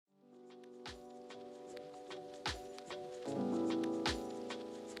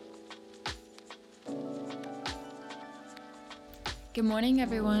Good morning,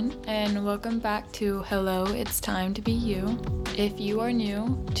 everyone, and welcome back to Hello, It's Time to Be You. If you are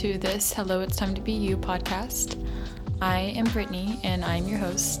new to this Hello, It's Time to Be You podcast, I am Brittany, and I'm your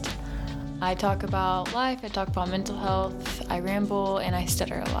host. I talk about life, I talk about mental health, I ramble, and I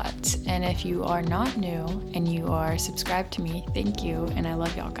stutter a lot. And if you are not new and you are subscribed to me, thank you, and I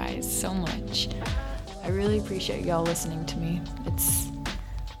love y'all guys so much. I really appreciate y'all listening to me. It's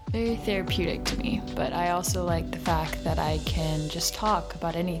very therapeutic to me, but I also like the fact that I can just talk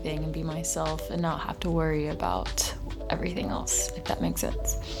about anything and be myself and not have to worry about everything else, if that makes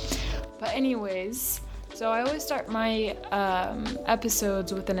sense. But anyways, so I always start my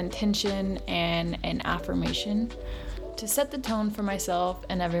episodes with an intention and an affirmation to set the tone for myself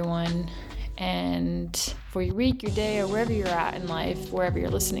and everyone, and for your week, your day, or wherever you're at in life, wherever you're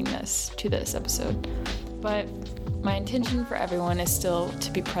listening to this episode. But my intention for everyone is still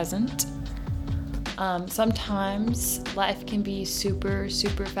to be present. Sometimes life can be super,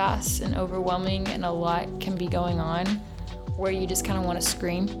 super fast and overwhelming, and a lot can be going on where you just kind of want to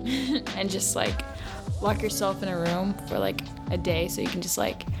scream and just like lock yourself in a room for like a day so you can just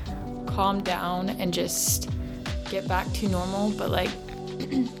like calm down and just get back to normal. But like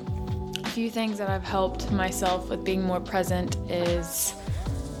a few things that I've helped myself with being more present is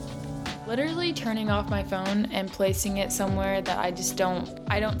literally turning off my phone and placing it somewhere that I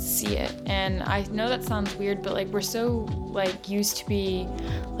don't see it. And I know that sounds weird, but like we're so like used to be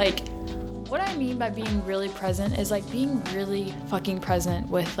like, what I mean by being really present is like being really fucking present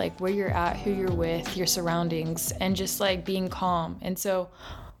with like where you're at, who you're with, your surroundings, and just like being calm. And so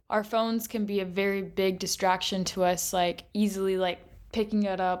our phones can be a very big distraction to us, like easily like picking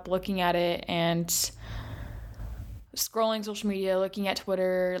it up, looking at it, and scrolling social media, looking at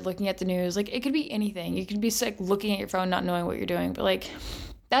Twitter, looking at the news. Like it could be anything. You could be like looking at your phone, not knowing what you're doing. But like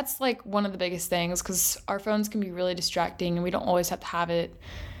that's like one of the biggest things, because our phones can be really distracting and we don't always have to have it.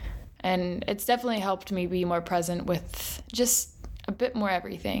 And it's definitely helped me be more present with just a bit more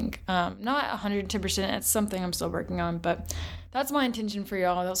everything. Not 110%. It's something I'm still working on, but that's my intention for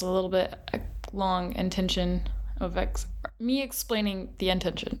y'all. That was a little bit a long intention of me explaining the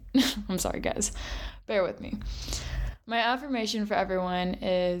intention. I'm sorry, guys. Bear with me. My affirmation for everyone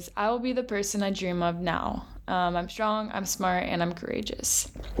is, I will be the person I dream of now. I'm strong, I'm smart, and I'm courageous.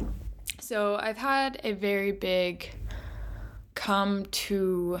 So I've had a very big come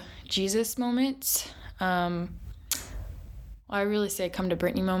to Jesus moment. I really say come to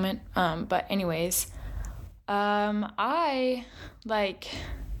Brittany moment. But anyways,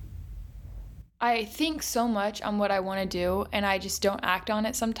 I think so much on what I want to do, and I just don't act on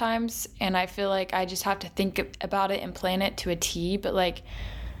it sometimes, and I feel like I just have to think about it and plan it to a T, but like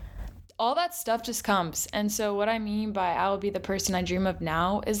all that stuff just comes. And so what I mean by I will be the person I dream of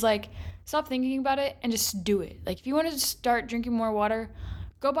now is like stop thinking about it and just do it. Like if you want to start drinking more water,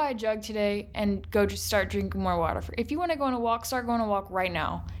 go buy a jug today and go just start drinking more water. If you want to go on a walk, start going on a walk right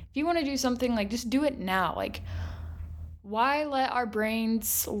now. If you want to do something, like just do it now. Like why let our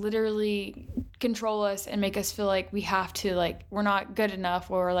brains literally control us and make us feel like we have to, like we're not good enough,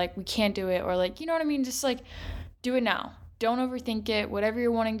 or like we can't do it, or like, you know what I mean? Just like do it now. Don't overthink it. Whatever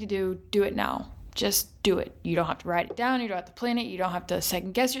you're wanting to do it now. Just do it. You don't have to write it down. You don't have to plan it. You don't have to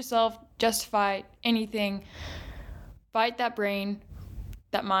second guess yourself, justify anything. Fight that brain,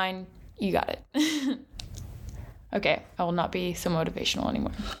 that mind. You got it. Okay, I will not be so motivational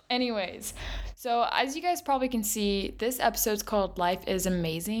anymore. Anyways, so as you guys probably can see, this episode's called Life is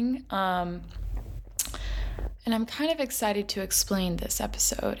Amazing. And I'm kind of excited to explain this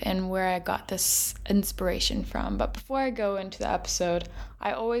episode and where I got this inspiration from. But before I go into the episode,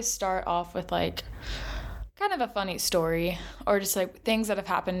 I always start off with like kind of a funny story, or just like things that have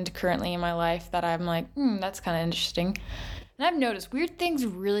happened currently in my life that I'm like, that's kind of interesting. And I've noticed weird things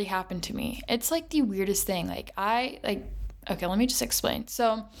really happen to me. It's like the weirdest thing. Okay, let me just explain.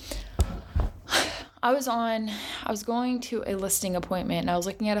 So I was going to a listing appointment, and I was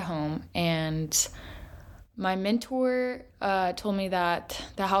looking at a home, and my mentor told me that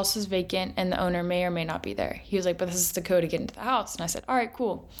the house was vacant and the owner may or may not be there. He was like, but this is the code to get into the house. And I said, all right,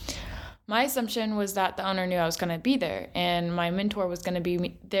 cool. My assumption was that the owner knew I was going to be there, and my mentor was going to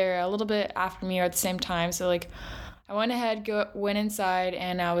be there a little bit after me or at the same time. So like I went ahead, went inside,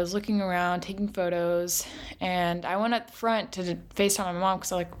 and I was looking around, taking photos, and I went up front to FaceTime my mom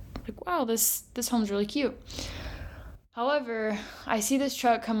because I was like, wow, this home's really cute. However, I see this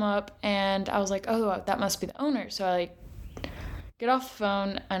truck come up, and I was like, oh, that must be the owner. So I like get off the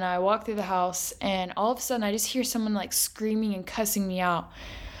phone, and I walk through the house, and all of a sudden I just hear someone like screaming and cussing me out.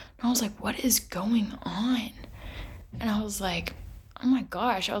 And I was like, what is going on? And I was like, oh my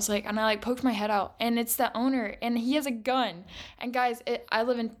gosh. I was like, and I like poked my head out, and it's the owner, and he has a gun. And guys, I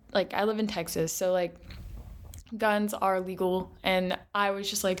live in Texas, so like guns are legal, and I was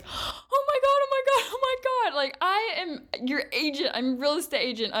just like, oh my god, oh my god, oh my god, like I am your agent, I'm a real estate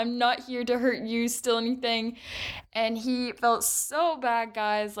agent, I'm not here to hurt you, steal anything. And he felt so bad,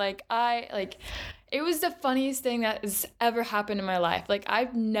 guys. It was the funniest thing that has ever happened in my life. Like,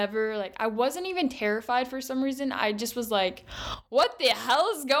 I've never, like, I wasn't even terrified for some reason. I just was like, what the hell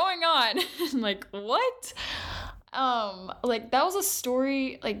is going on? Like, what? Like, that was a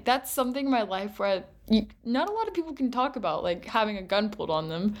story, like, that's something in my life where not a lot of people can talk about, like, having a gun pulled on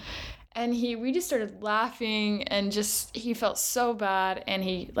them. And we just started laughing, and just, he felt so bad. And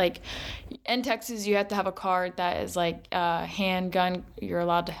he, like, in Texas, you have to have a card that is, like, a handgun. You're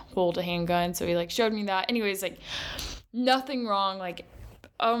allowed to hold a handgun. So he, like, showed me that. Anyways, like, nothing wrong. Like,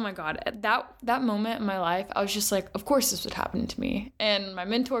 oh my God, that moment in my life, I was just like, of course this would happen to me. And my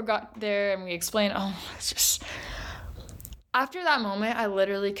mentor got there, and we explained, it's just... After that moment, I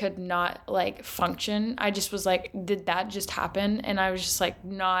literally could not, like, function. I just was like, did that just happen? And I was just, like,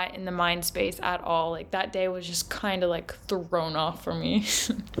 not in the mind space at all. Like, that day was just kind of, like, thrown off for me.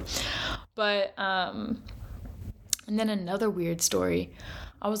 But, and then another weird story.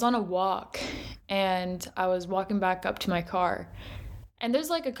 I was on a walk, and I was walking back up to my car. And there's,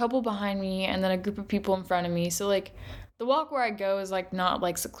 like, a couple behind me, and then a group of people in front of me. So, like, the walk where I go is, like, not,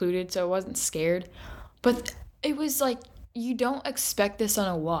 like, secluded, so I wasn't scared. But it was, like... You don't expect this on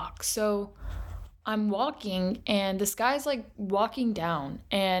a walk. So I'm walking, and this guy's like walking down,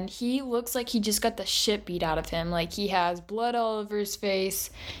 and he looks like he just got the shit beat out of him. Like, he has blood all over his face,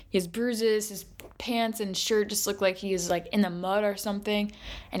 he has bruises, his pants and shirt just look like he is like in the mud or something,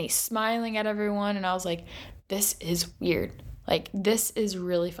 and he's smiling at everyone. And I was like, this is weird. Like, this is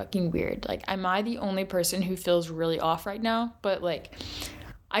really fucking weird. Like, am I the only person who feels really off right now? But like,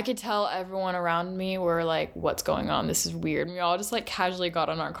 I could tell everyone around me were like, what's going on? This is weird. And we all just like casually got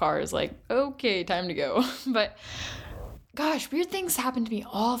on our cars like, okay, time to go. But gosh, weird things happen to me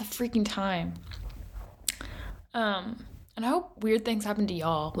all the freaking time. And I hope weird things happen to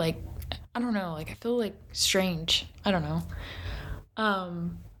y'all. Like, I don't know, like I feel like strange. I don't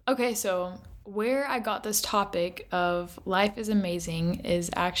know. Okay, so where I got this topic of life is amazing is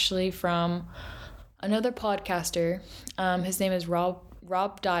actually from another podcaster. His name is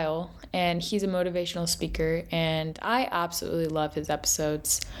Rob Dial, and he's a motivational speaker, and I absolutely love his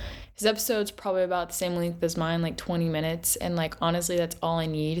episodes. His episode's probably about the same length as mine, like 20 minutes, and like honestly that's all I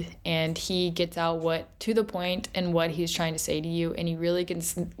need. And he gets out to the point and what he's trying to say to you, and he really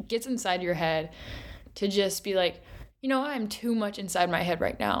gets inside your head to just be like, you know, I'm too much inside my head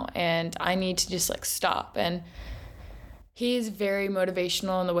right now, and I need to just like stop. And he's very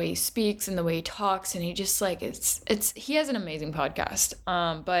motivational in the way he speaks and the way he talks, and he just like he has an amazing podcast.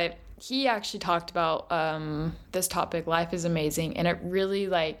 But he actually talked about this topic, life is amazing, and it really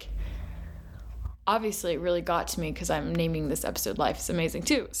like obviously it really got to me because I'm naming this episode Life is Amazing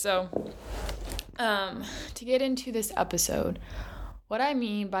too. So to get into this episode, what I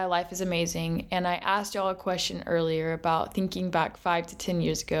mean by life is amazing, and I asked y'all a question earlier about thinking back 5 to 10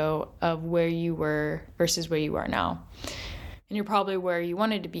 years ago of where you were versus where you are now. And you're probably where you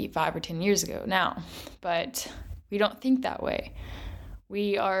wanted to be 5 or 10 years ago now, but we don't think that way.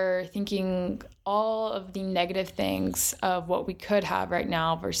 We are thinking all of the negative things of what we could have right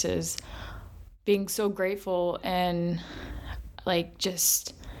now versus being so grateful and like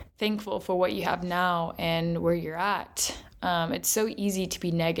just thankful for what you have now and where you're at. It's so easy to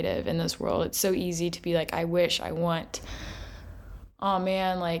be negative in this world. It's so easy to be like, I wish, I want, oh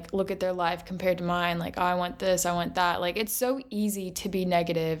man, like look at their life compared to mine. Like, oh, I want this, I want that. Like, it's so easy to be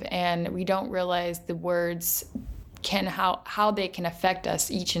negative, and we don't realize the words how they can affect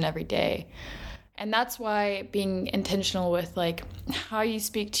us each and every day. And that's why being intentional with like how you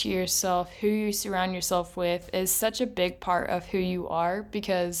speak to yourself, who you surround yourself with is such a big part of who you are,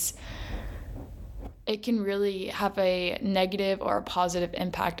 because it can really have a negative or a positive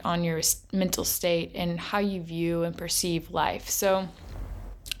impact on your mental state and how you view and perceive life. So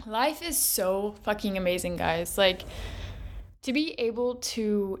life is so fucking amazing, guys. Like, to be able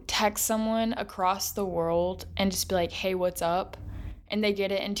to text someone across the world and just be like, hey, what's up? And they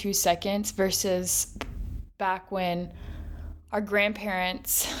get it in 2 seconds versus back when our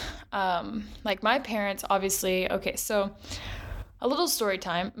grandparents, like my parents, obviously, okay, so a little story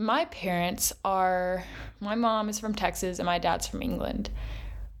time. My mom is from Texas and my dad's from England.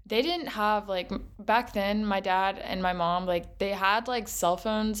 They didn't have, like, back then, my dad and my mom, like, they had, like, cell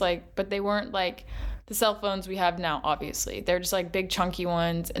phones, like, but they weren't, like, the cell phones we have now, obviously. They're just like big chunky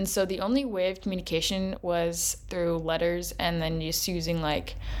ones. And so the only way of communication was through letters and then just using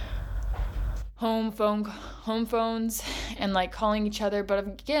like home phones and like calling each other. But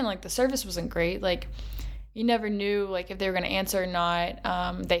again, like the service wasn't great. Like you never knew like if they were going to answer or not.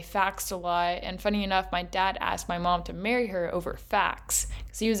 They faxed a lot. And funny enough, my dad asked my mom to marry her over fax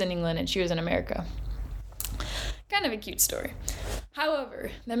because he was in England and she was in America. Kind of a cute story.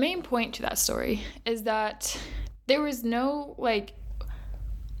 However, the main point to that story is that there was no, like,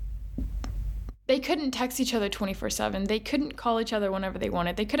 they couldn't text each other 24/7. They couldn't call each other whenever they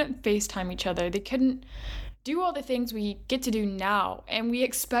wanted. They couldn't FaceTime each other. They couldn't do all the things we get to do now. And we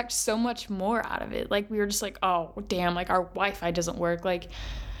expect so much more out of it. Like, we were just like, oh, damn, like, our Wi-Fi doesn't work. Like,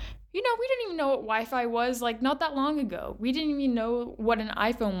 we didn't even know what Wi-Fi was, like, not that long ago. We didn't even know what an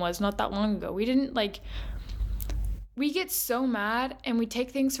iPhone was not that long ago. We get so mad and we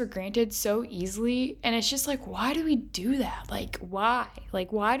take things for granted so easily, and it's just like, why do we do that? Like, why?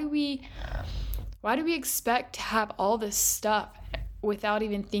 Like, why do we expect to have all this stuff without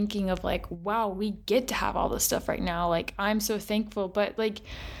even thinking of like, wow, we get to have all this stuff right now. Like, I'm so thankful. But like,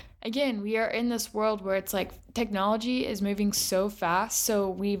 again, we are in this world where it's like technology is moving so fast, so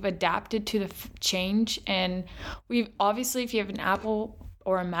we've adapted to the change. And we've obviously, if you have an Apple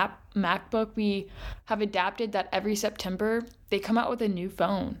or a MacBook, we have adapted that every September they come out with a new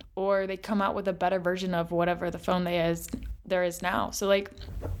phone, or they come out with a better version of whatever the phone there is now. So like,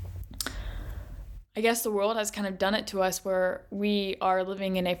 I guess the world has kind of done it to us where we are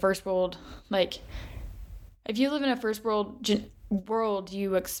living in a first world, like, if you live in a first world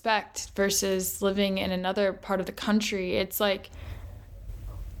you expect versus living in another part of the country, it's like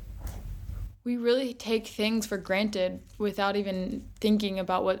we really take things for granted without even thinking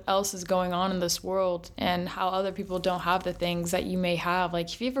about what else is going on in this world and how other people don't have the things that you may have.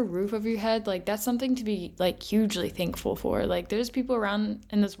 Like, if you have a roof over your head, like, that's something to be like hugely thankful for. Like, there's people around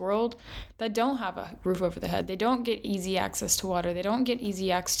in this world that don't have a roof over their head. They don't get easy access to water. They don't get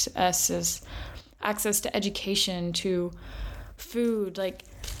easy access to education, to food. Like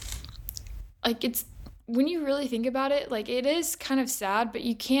it's, when you really think about it, like, it is kind of sad, but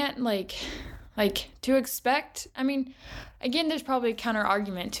you can't like to expect, I mean, again, there's probably a counter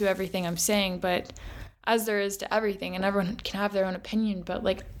argument to everything I'm saying, but as there is to everything, and everyone can have their own opinion, but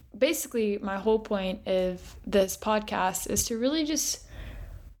like, basically my whole point of this podcast is to really just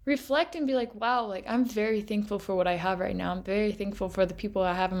reflect and be like, wow, like, I'm very thankful for what I have right now. I'm very thankful for the people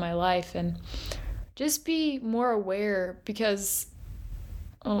I have in my life, and just be more aware, because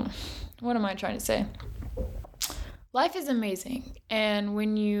what am I trying to say? Life is amazing, and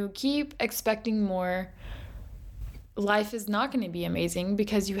when you keep expecting more, life is not going to be amazing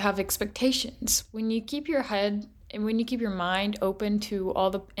because you have expectations. When you keep your head and when you keep your mind open to all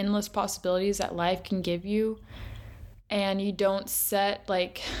the endless possibilities that life can give you, and you don't set,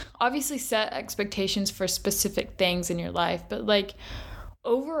 like, obviously set expectations for specific things in your life, but like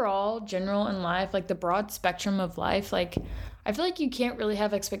overall, general in life, like the broad spectrum of life, like, I feel like you can't really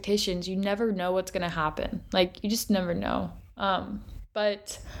have expectations. You never know what's going to happen. Like, you just never know.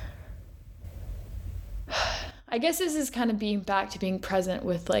 But I guess this is kind of being back to being present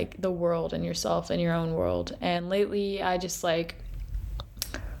with like the world and yourself and your own world. And lately I just like,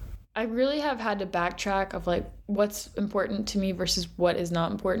 I really have had to backtrack of like what's important to me versus what is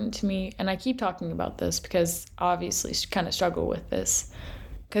not important to me. And I keep talking about this because obviously kind of struggle with this.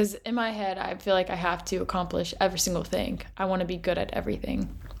 Because in my head, I feel like I have to accomplish every single thing. I want to be good at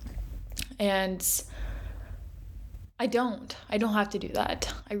everything. And I don't have to do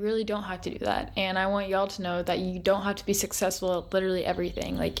that. I really don't have to do that. And I want y'all to know that you don't have to be successful at literally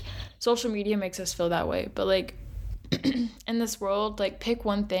everything. Like, social media makes us feel that way. But like, in this world, like, pick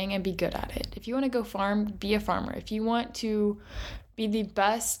one thing and be good at it. If you want to go farm, be a farmer. If you want to be the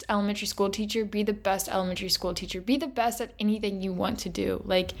best elementary school teacher, be the best elementary school teacher. Be the best at anything you want to do.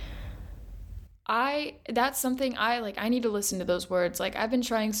 Like, that's something I need to listen to those words. Like, I've been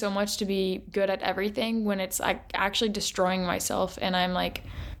trying so much to be good at everything when it's like actually destroying myself, and I'm like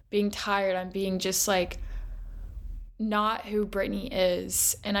being tired. I'm being just like not who Brittany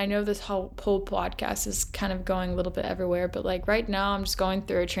is. And I know this whole podcast is kind of going a little bit everywhere, but like right now I'm just going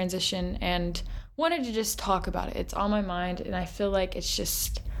through a transition and wanted to just talk about it. It's on my mind, and I feel like it's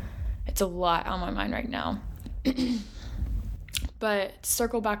a lot on my mind right now. But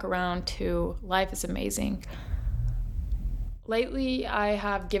circle back around to life is amazing. Lately, I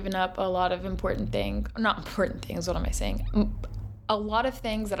have given up a lot of not important things, what am I saying? A lot of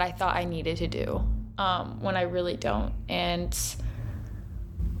things that I thought I needed to do when I really don't. And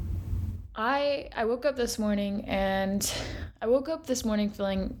I woke up this morning and I woke up this morning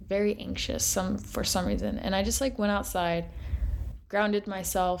feeling very anxious for some reason, and I just like went outside, grounded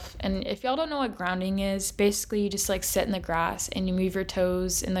myself. And if y'all don't know what grounding is, basically you just like sit in the grass and you move your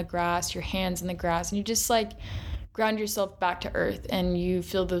toes in the grass, your hands in the grass, and you just like ground yourself back to earth, and you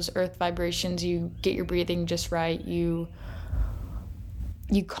feel those earth vibrations. You get your breathing just right. You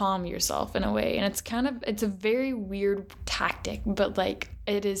calm yourself in a way, and it's a very weird tactic, but like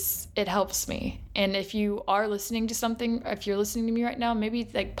it helps me. And if you are listening to something, if you're listening to me right now, maybe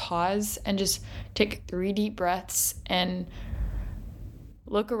like pause and just take 3 deep breaths and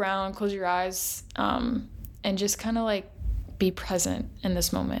look around, close your eyes, and just kind of like be present in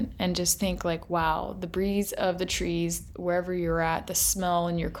this moment, and just think like, wow, the breeze of the trees wherever you're at, the smell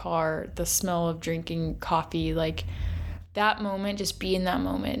in your car, the smell of drinking coffee, like that moment, just be in that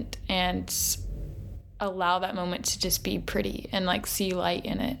moment and allow that moment to just be pretty and like see light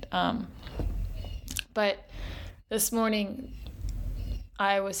in it. But this morning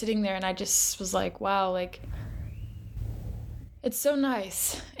I was sitting there and I just was like, wow, like it's so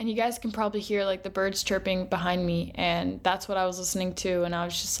nice. And you guys can probably hear like the birds chirping behind me, and that's what I was listening to. And I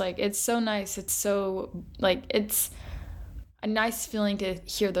was just like, it's so nice. It's so like, it's a nice feeling to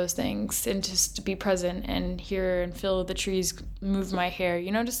hear those things and just to be present and hear and feel the trees move my hair,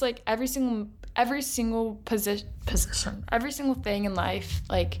 just like every single position, every single thing in life,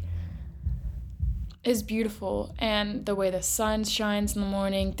 like, is beautiful. And the way the sun shines in the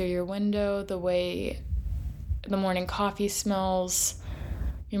morning through your window, the way the morning coffee smells,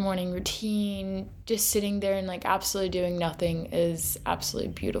 your morning routine, just sitting there and like absolutely doing nothing is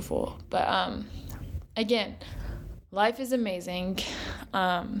absolutely beautiful. But again, life is amazing.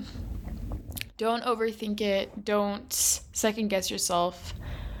 Don't overthink it. Don't second guess yourself.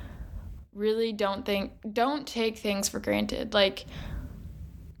 Really don't take things for granted. Like,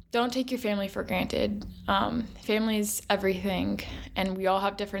 don't take your family for granted. Family's everything, and we all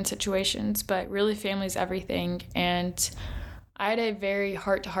have different situations, but really family's everything. And I had a very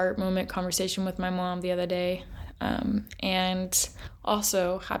heart-to-heart moment conversation with my mom the other day. And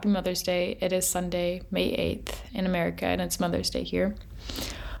also, happy Mother's Day. It is Sunday, May 8th in America, and it's Mother's Day here.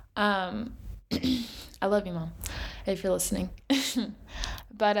 I love you, Mom, if you're listening.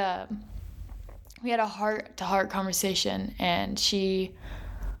 But we had a heart-to-heart conversation, and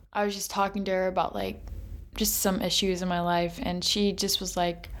I was just talking to her about like just some issues in my life, and she just was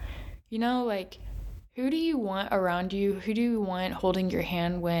like, like, who do you want around you? Who do you want holding your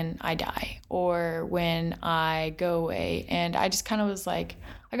hand when I die or when I go away? And I just kind of was like,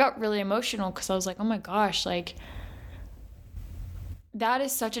 I got really emotional because I was like, oh my gosh, like, that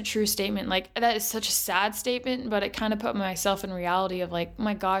is such a true statement. Like, that is such a sad statement, but it kind of put myself in reality of like, oh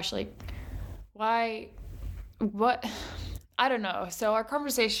my gosh, like, why, what? I don't know. So our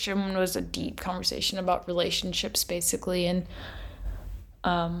conversation was a deep conversation about relationships, basically, and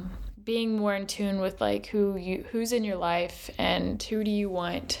being more in tune with like who's in your life and who do you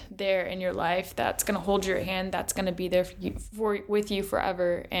want there in your life that's gonna hold your hand, that's gonna be there with you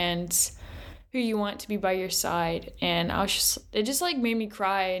forever, and who you want to be by your side. And it just like made me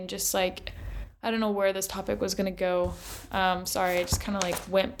cry, and just like, I don't know where this topic was gonna go. Sorry, I just kind of like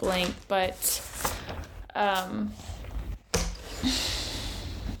went blank, but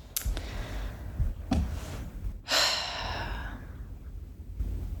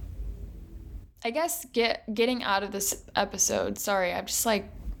I guess getting out of this episode, sorry, I'm just like,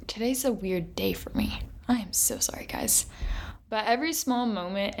 today's a weird day for me. I am so sorry, guys. But every small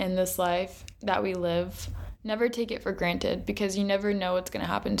moment in this life that we live, never take it for granted, because you never know what's going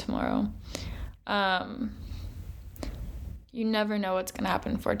to happen tomorrow. You never know what's going to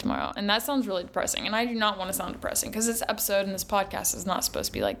happen for tomorrow. And that sounds really depressing. And I do not want to sound depressing, because this episode and this podcast is not supposed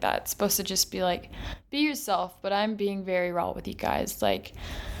to be like that. It's supposed to just be like, be yourself. But I'm being very raw with you guys. Like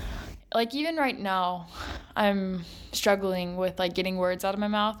even right now, I'm struggling with like getting words out of my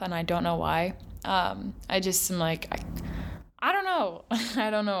mouth, and I don't know why. I just am like, I don't know. I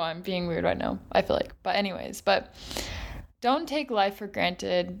don't know. I'm being weird right now, I feel like. But anyways, don't take life for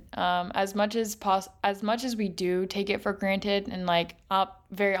granted. As much as we do take it for granted, and like, I'll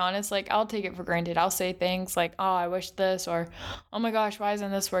very honest, like, I'll take it for granted. I'll say things like, oh, I wish this, or oh my gosh, why isn't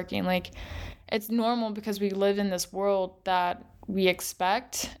this working? Like, it's normal, because we live in this world that we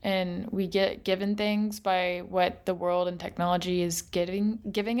expect, and we get given things by what the world and technology is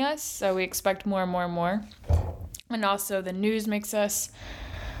giving us. So we expect more and more and more. And also the news makes us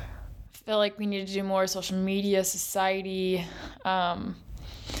feel like we need to do more. Social media, society. And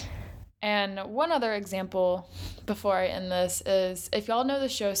one other example before I end this is, if y'all know the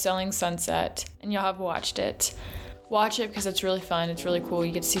show Selling Sunset and y'all have watched it, watch it because it's really fun. It's really cool.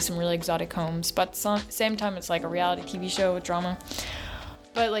 You get to see some really exotic homes, but at the same time, it's like a reality TV show with drama.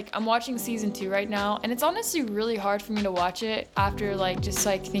 But like, I'm watching season 2 right now, and it's honestly really hard for me to watch it after like just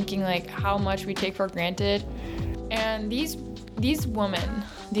like thinking like how much we take for granted. And these women,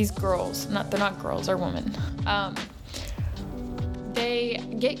 these girls, they're not girls, they're women. They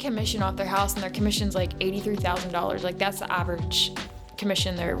get commission off their house, and their commission's like $83,000. Like, that's the average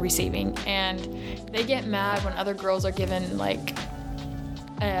commission they're receiving. And they get mad when other girls are given like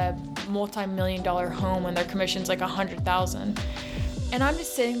a multi-million-dollar home and their commission's like $100,000. And I'm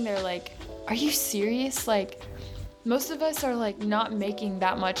just sitting there like, are you serious? Like, most of us are like not making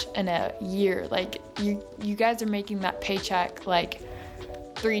that much in a year. Like, you guys are making that paycheck like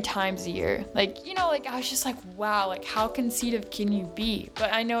 3 times a year. Like, you know, like, I was just like, wow, like, how conceited can you be?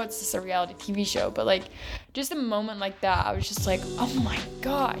 But I know it's just a reality TV show, but like, just a moment like that, I was just like, oh my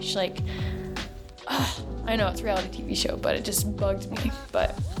gosh, like, I know it's a reality TV show, but it just bugged me.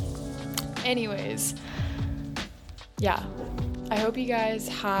 But anyways, yeah, I hope you guys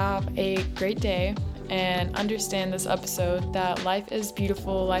have a great day and understand this episode that life is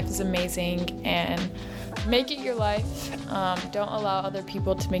beautiful, life is amazing, and make it your life. Don't allow other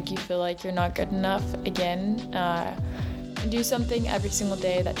people to make you feel like you're not good enough again. Do something every single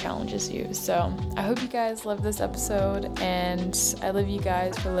day that challenges you. So I hope you guys love this episode, and I love you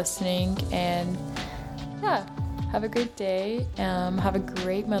guys for listening. And yeah, have a great day. Have a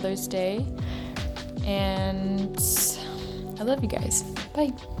great Mother's Day. And I love you guys.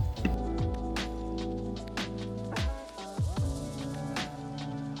 Bye.